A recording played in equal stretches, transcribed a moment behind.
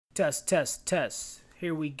Test, test, test.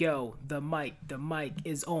 Here we go. The mic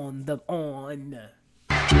is on. The on.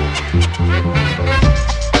 Come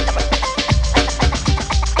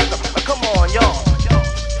on, y'all. Come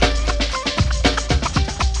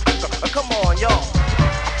on, y'all. Come on, y'all.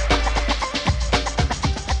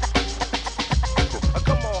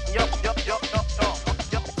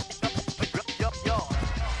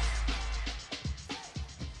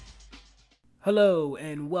 Hello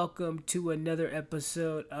and welcome to another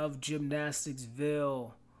episode of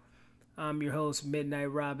Gymnasticsville. I'm your host,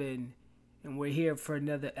 MIdknight Robin, and we're here for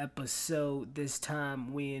another episode. This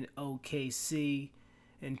time we in OKC,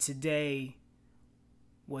 and today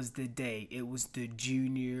was the day. It was the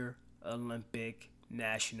Junior Olympic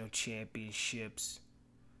National Championships,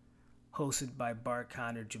 hosted by Bart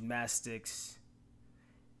Conner Gymnastics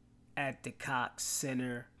at the Cox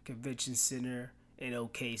Convention Center in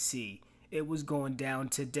OKC. It was going down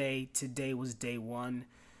today. Today was day one.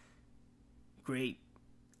 Great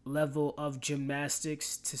level of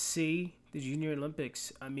gymnastics to see the Junior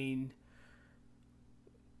Olympics. I mean,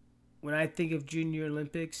 when I think of Junior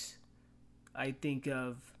Olympics, I think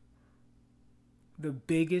of the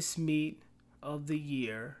biggest meet of the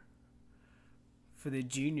year for the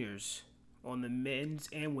juniors on the men's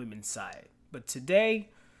and women's side. But today,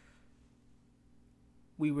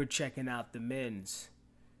 we were checking out the men's,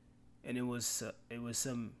 and it was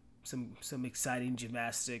some exciting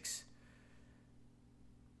gymnastics.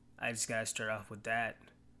 I just gotta start off with that.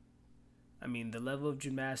 I mean, the level of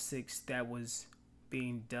gymnastics that was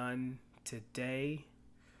being done today,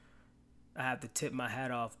 I have to tip my hat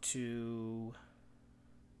off to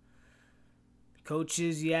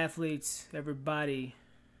coaches, the athletes, everybody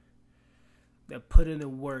that put in the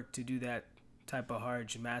work to do that type of hard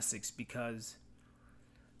gymnastics, because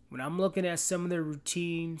when I'm looking at some of the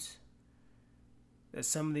routines that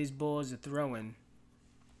some of these boys are throwing,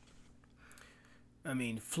 I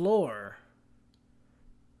mean, floor.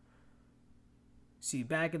 See,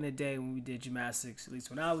 back in the day when we did gymnastics, at least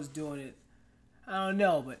when I was doing it, I don't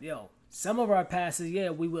know, but some of our passes,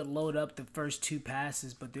 we would load up the first two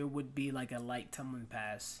passes, but there would be like a light tumbling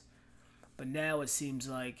pass. But now it seems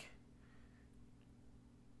like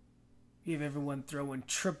you have everyone throwing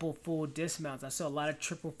triple full dismounts. I saw a lot of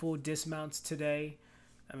triple full dismounts today.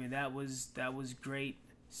 I mean, that was great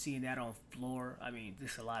seeing that on floor. I mean,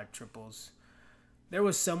 just a lot of triples. There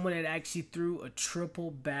was someone that actually threw a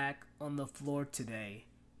triple back on the floor today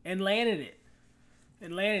and landed it.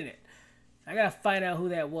 I gotta find out who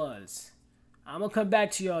that was. I'm gonna come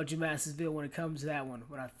back to y'all, Gymnasticsville, when it comes to that one.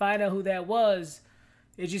 When I find out who that was,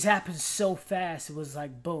 it just happened so fast. It was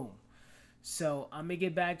like boom. So I'm gonna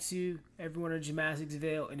get back to everyone in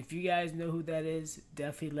Gymnasticsville, and if you guys know who that is,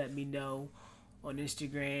 definitely let me know on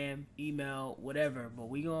Instagram, email, whatever. But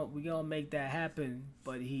we gonna make that happen.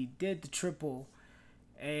 But he did the triple,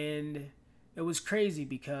 and it was crazy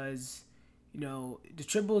because the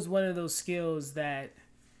triple is one of those skills that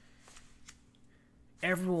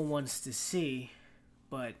everyone wants to see,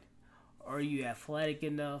 but are you athletic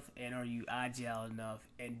enough, and are you agile enough,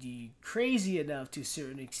 and do you crazy enough to a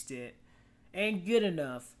certain extent, and good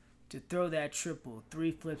enough to throw that triple,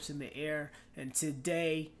 3 flips in the air? And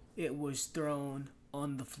today it was thrown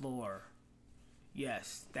on the floor.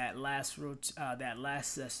 Yes, that last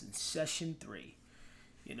session 3.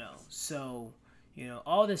 So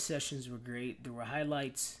all the sessions were great. There were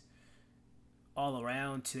highlights all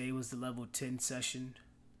around. Today was the level 10 session,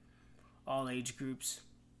 all age groups,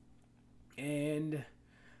 and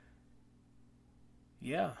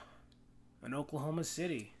in Oklahoma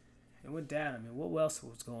City, it went down. I mean, what else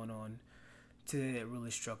was going on today that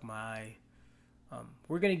really struck my eye?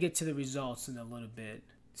 We're going to get to the results in a little bit.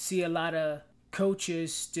 See a lot of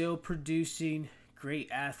coaches still producing great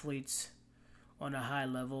athletes on a high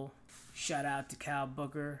level. Shout out to Cal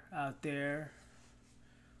Booker out there.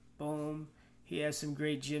 Boom. He has some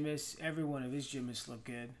great gymnasts. Every one of his gymnasts look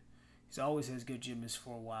good. He's always has good gymnasts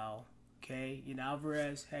for a while. Okay?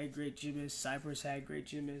 Alvarez had great gymnasts. Cypress had great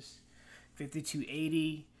gymnasts.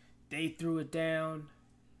 5280. They threw it down.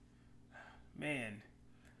 Man.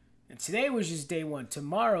 And today was just day one.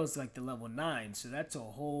 Tomorrow's like the level 9. So that's a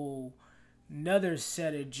whole another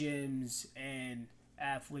set of gyms and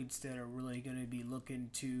athletes that are really going to be looking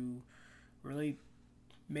to really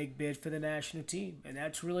make bid for the national team. And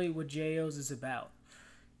that's really what JOs is about.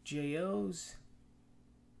 JOs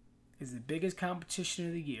is the biggest competition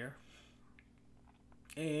of the year.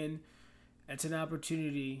 And it's an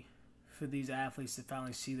opportunity for these athletes to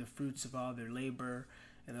finally see the fruits of all their labor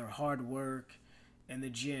and their hard work in the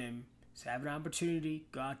gym. So have an opportunity,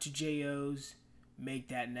 go out to JOs, make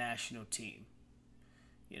that national team.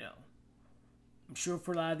 I'm sure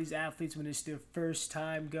for a lot of these athletes, when it's their first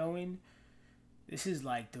time going, this is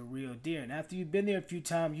like the real deal. And after you've been there a few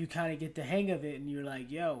times, you kind of get the hang of it, and you're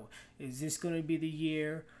like, yo, is this going to be the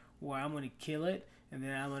year where I'm going to kill it, and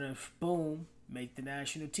then I'm going to, boom, make the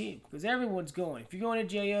national team? Because everyone's going. If you're going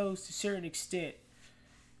to JOs, to a certain extent,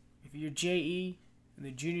 if you're JE in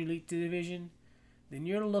the junior league division, then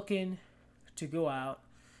you're looking to go out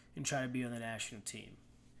and try to be on the national team.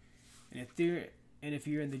 And if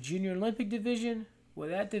you're in the junior Olympic division, well,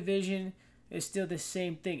 that division is still the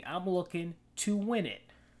same thing. I'm looking to win it.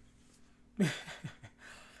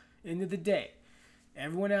 End of the day,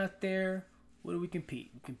 everyone out there, what do we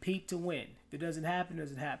compete? We compete to win. If it doesn't happen, it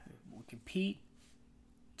doesn't happen. We compete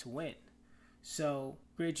to win. So,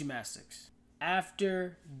 great gymnastics.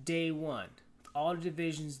 After day one, all the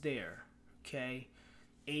divisions there, okay,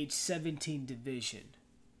 age 17 division,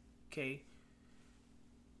 okay,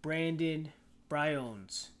 Brandon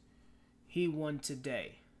Briones, he won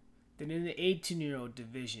today. Then in the 18-year-old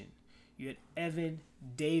division, you had Evan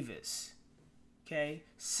Davis, okay,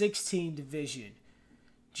 16 division,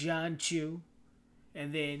 John Chu,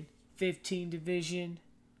 and then 15 division,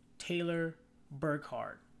 Taylor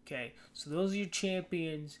Burkhart, okay. So those are your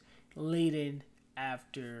champions leading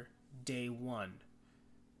after day one.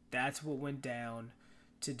 That's what went down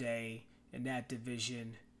today in that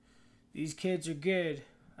division. These kids are good.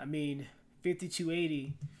 I mean,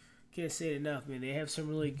 5280, can't say it enough, man. They have some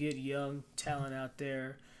really good young talent out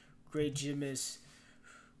there. Great gymnasts.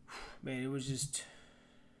 Man, it was just...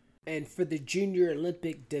 And for the junior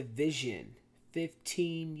Olympic division,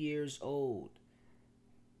 15 years old,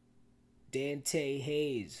 Dante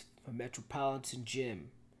Hayes from Metropolitan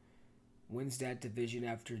Gym wins that division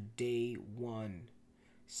after day one.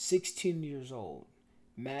 16 years old,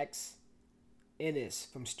 Max Ennis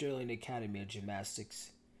from Sterling Academy of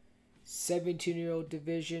Gymnastics. 17-year-old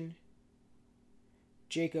division,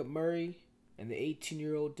 Jacob Murray, and the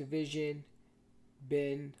 18-year-old division,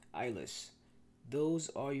 Ben Eilis. Those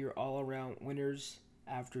are your all-around winners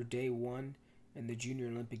after day one in the junior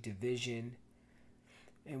Olympic division.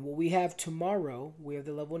 And what we have tomorrow, we have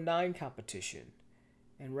the level 9 competition.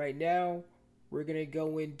 And right now, we're going to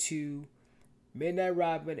go into MIdknight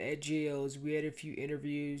Robin at JOs. We had a few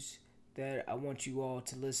interviews that I want you all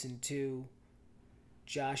to listen to.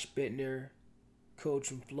 Josh Bittner, coach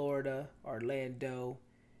from Florida, Orlando,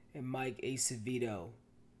 and Mike Acevedo,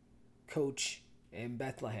 coach in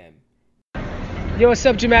Bethlehem. Yo, what's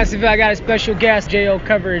up, Gymnastics? I got a special guest, JO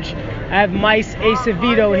coverage. I have Mike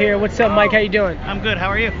Acevedo here. What's up, Mike? How you doing? I'm good. How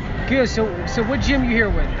are you? Good. So what gym you here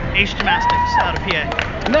with? Ace Gymnastics out of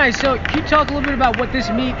PA. Nice. So can you talk a little bit about what this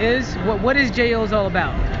meet is? What is JO's all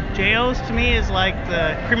about? JOs to me is like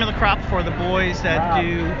the cream of the crop for the boys that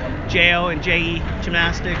do JO and JE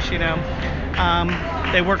gymnastics, you know.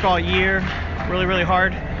 They work all year, really, really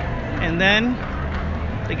hard. And then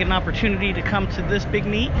they get an opportunity to come to this big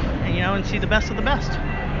meet and, you know, and see the best of the best.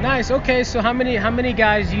 Nice. Okay. So how many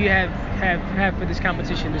guys do you have for this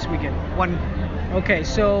competition this weekend? One. Okay.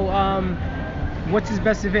 So what's his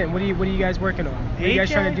best event? What are you guys working on? What are you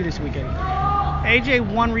guys trying to do this weekend?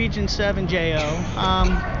 AJ won Region 7 JO.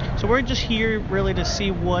 So we're just here really to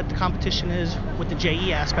see what the competition is with the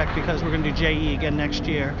JE aspect, because we're going to do JE again next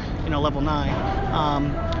year, you know, level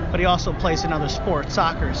 9. But he also plays another sport,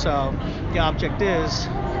 soccer. So the object is,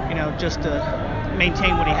 you know, just to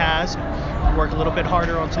maintain what he has, work a little bit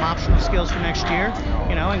harder on some optional skills for next year,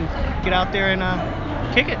 you know, and get out there and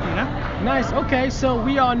kick it, you know. Nice. Okay, so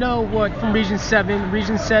we all know what from Region 7.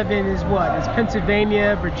 Region 7 is what? It's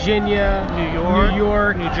Pennsylvania, Virginia, New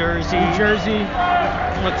York, New Jersey.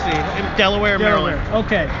 Let's see, Delaware, Maryland.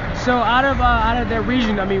 Okay. So out of that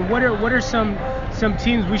region, I mean, what are some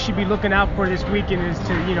teams we should be looking out for this weekend, is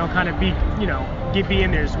to, you know, kind of be, you know, be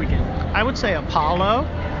in there this weekend? I would say Apollo,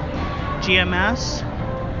 GMS,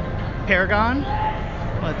 Paragon.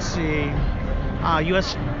 Let's see,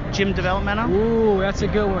 U.S. Gym Developmental. Ooh, that's a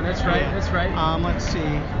good one. That's right. Yeah. That's right. Let's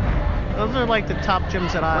see. Those are like the top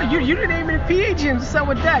gyms that I... Well, you didn't name any PA gyms. What's up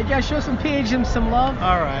with that? You gotta show some PA gyms some love.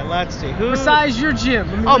 All right, let's see. Who? Besides your gym.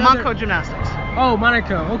 I mean, Monaco Gymnastics. Oh,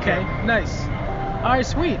 Monaco. Okay, Yeah. Nice. All right,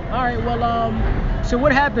 sweet. All right, well, so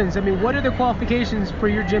what happens? I mean, what are the qualifications for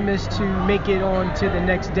your gymnast to make it on to the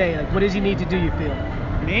next day? Like, what does he need to do, you feel?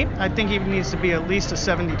 Me? I think he needs to be at least a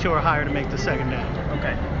 72 or higher to make the second day.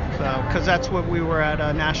 Okay. So, because that's what we were at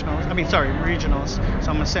regionals.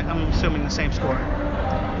 So I'm assuming the same score.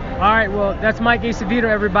 All right, well, that's Mike Acevedo,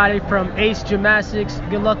 everybody, from Ace Gymnastics.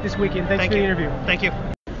 Good luck this weekend. Thanks for the interview. Thank you.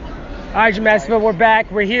 All right, Gymnastics, we're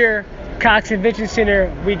back. We're here, Cox Convention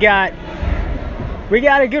Center. We got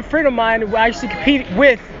a good friend of mine who I used to compete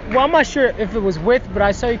with well, I'm not sure if it was with, but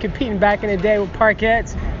I saw you competing back in the day with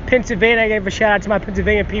Parkettes, Pennsylvania. I gave a shout out to my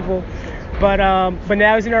Pennsylvania people. But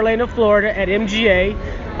now it's in Orlando, Florida at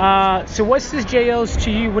MGA. So what's this JOs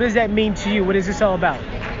to you? What does that mean to you? What is this all about?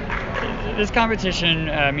 This competition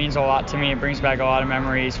means a lot to me. It brings back a lot of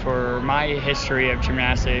memories for my history of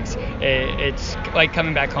gymnastics. It's like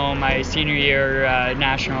coming back home. My senior year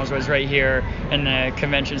nationals was right here in the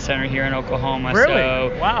convention center here in Oklahoma. Really?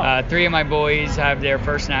 So, wow. 3 of my boys have their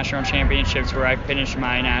first national championships where I finished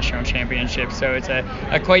my national championship. So it's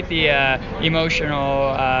quite the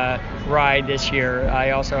emotional ride this year.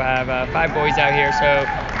 I also have 5 boys out here. So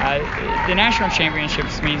the national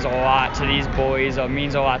championships means a lot to these boys. It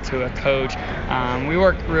means a lot to a coach. We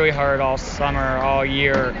worked really hard all summer, all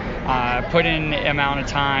year, put in the amount of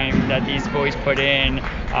time that these boys put in,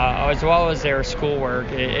 as well as their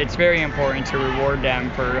schoolwork. It's very important to reward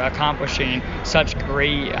them for accomplishing such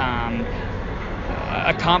great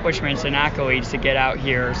accomplishments and accolades to get out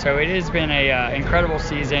here. So it has been a incredible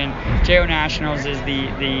season. JO Nationals is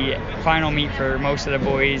the final meet for most of the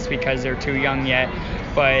boys because they're too young yet,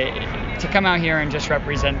 but to come out here and just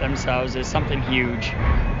represent themselves is something huge.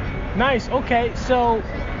 Nice. Okay, so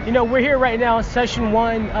we're here right now in session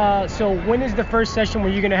 1. So when is the first session where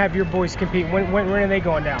you're going to have your boys compete? When are they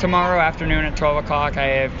going down? Tomorrow afternoon at 12 o'clock, I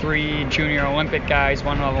have 3 junior Olympic guys,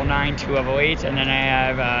 1 level 9, 2 level 8s, and then I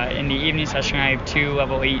have, in the evening session, I have 2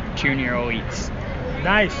 level 8 junior elites.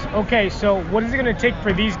 Nice. Okay, so what is it going to take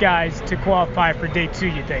for these guys to qualify for day 2,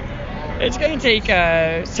 you think? It's going to take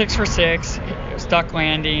 6 for 6, stuck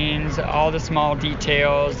landings, all the small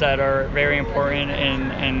details that are very important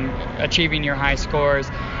in achieving your high scores.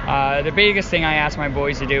 The biggest thing I ask my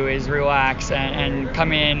boys to do is relax and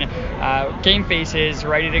come in, game faces,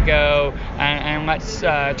 ready to go, and let's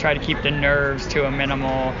try to keep the nerves to a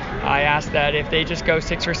minimal. I ask that if they just go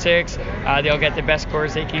 6 for 6, they'll get the best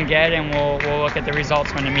scores they can get, and we'll look at the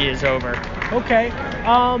results when the meet is over. Okay.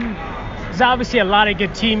 There's obviously a lot of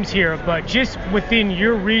good teams here, but just within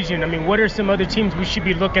your region, I mean, what are some other teams we should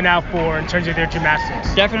be looking out for in terms of their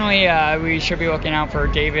gymnastics? Definitely, we should be looking out for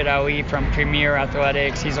David Ali from Premier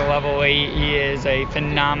Athletics. He's a level 8. He is a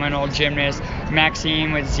phenomenal gymnast.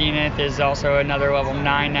 Maxime with Zenith is also another level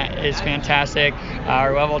 9 that is fantastic.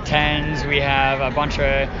 Our level 10s, we have a bunch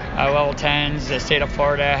of level 10s. The state of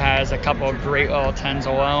Florida has a couple of great level 10s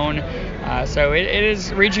alone. So it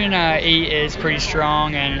is, Region 8 is pretty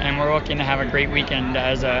strong, and we're looking to have a great weekend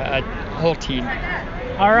as a whole team.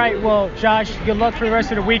 All right, well, Josh, good luck for the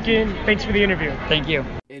rest of the weekend. Thanks for the interview. Thank you.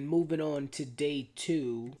 And moving on to day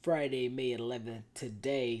 2, Friday, May 11th.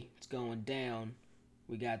 Today, it's going down.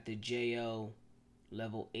 We got the JO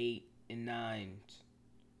level 8 and 9s.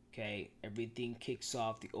 Okay, everything kicks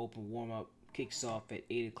off. The open warm-up kicks off at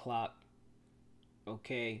 8 o'clock.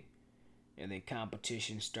 Okay. And the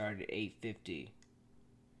competition started at 8:50.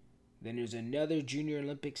 Then there's another Junior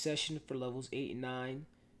Olympic session for levels 8 and 9.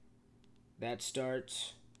 That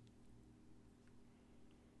starts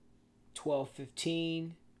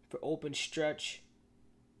 12:15 for open stretch.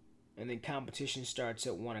 And then competition starts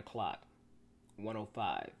at 1 o'clock,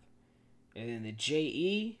 1:05. And then the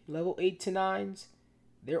JE level 8 to 9s,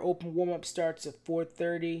 their open warm-up starts at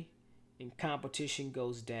 4:30 and competition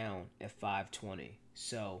goes down at 5:20.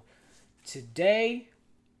 So today,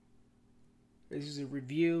 this is a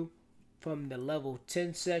review from the level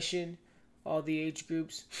 10 session, all the age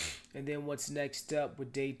groups, and then what's next up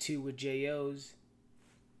with day 2 with JOs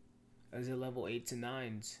as a level 8 to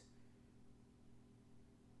 9s.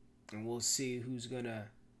 And we'll see who's gonna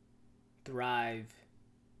thrive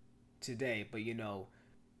today. But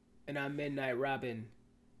and I'm MIdknight Robin,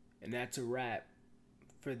 and that's a wrap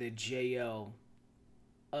for the JO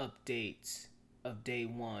updates of day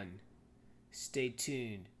 1. Stay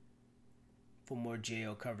tuned for more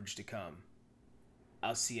JO coverage to come.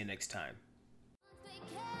 I'll see you next time.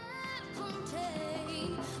 When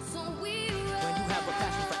you have a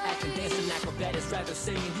passion for acting, dancing, acrobatics, rather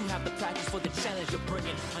singing, you have the practice for the challenge you're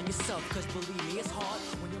bringing on yourself. Cause believe me, it's hard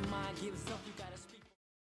when you're